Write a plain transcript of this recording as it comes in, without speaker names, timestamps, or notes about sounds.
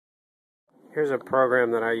Here's a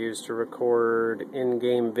program that I use to record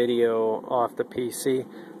in-game video off the PC.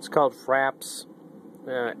 It's called Fraps,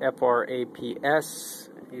 F-R-A-P-S.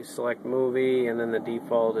 You select movie, and then the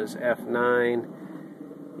default is F9.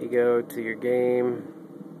 You go to your game.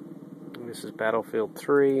 This is Battlefield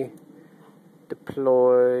 3.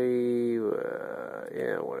 Deploy,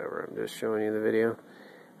 yeah, whatever. I'm just showing you the video.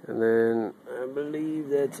 And then I believe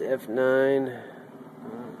that's F9,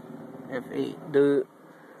 F8.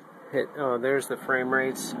 Hit. Oh, there's the frame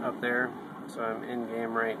rates up there. So I'm in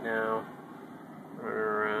game right now, running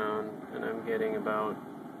around, and I'm getting about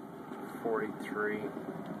 43.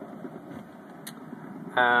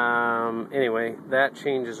 Anyway, that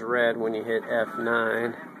changes red when you hit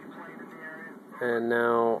F9. And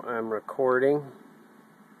now I'm recording.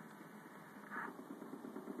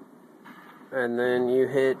 And then you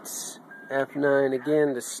hit F9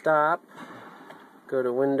 again to stop. Go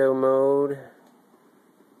to window mode.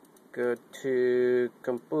 Go to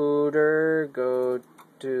computer. Go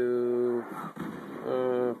to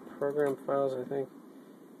program files, I think.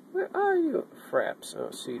 Where are you? Fraps.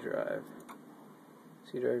 Oh, C drive.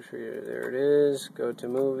 C drive treater. There it is. Go to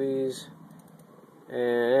movies.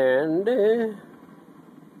 And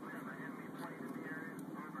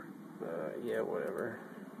yeah, whatever.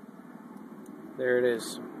 There it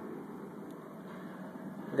is.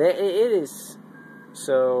 It is.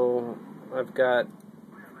 So I've got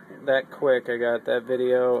that quick. I got that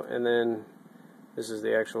video, and then this is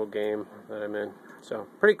the actual game that I'm in. So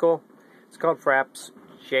pretty cool. It's called Fraps.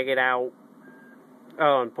 Check it out.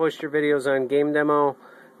 Oh, and post your videos on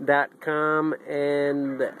GameDemocom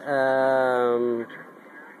and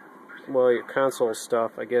well, your console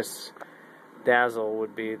stuff. I guess Dazzle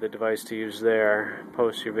would be the device to use there.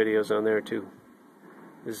 Post your videos on there too.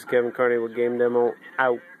 This is Kevin Carney with Game Demo,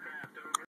 out.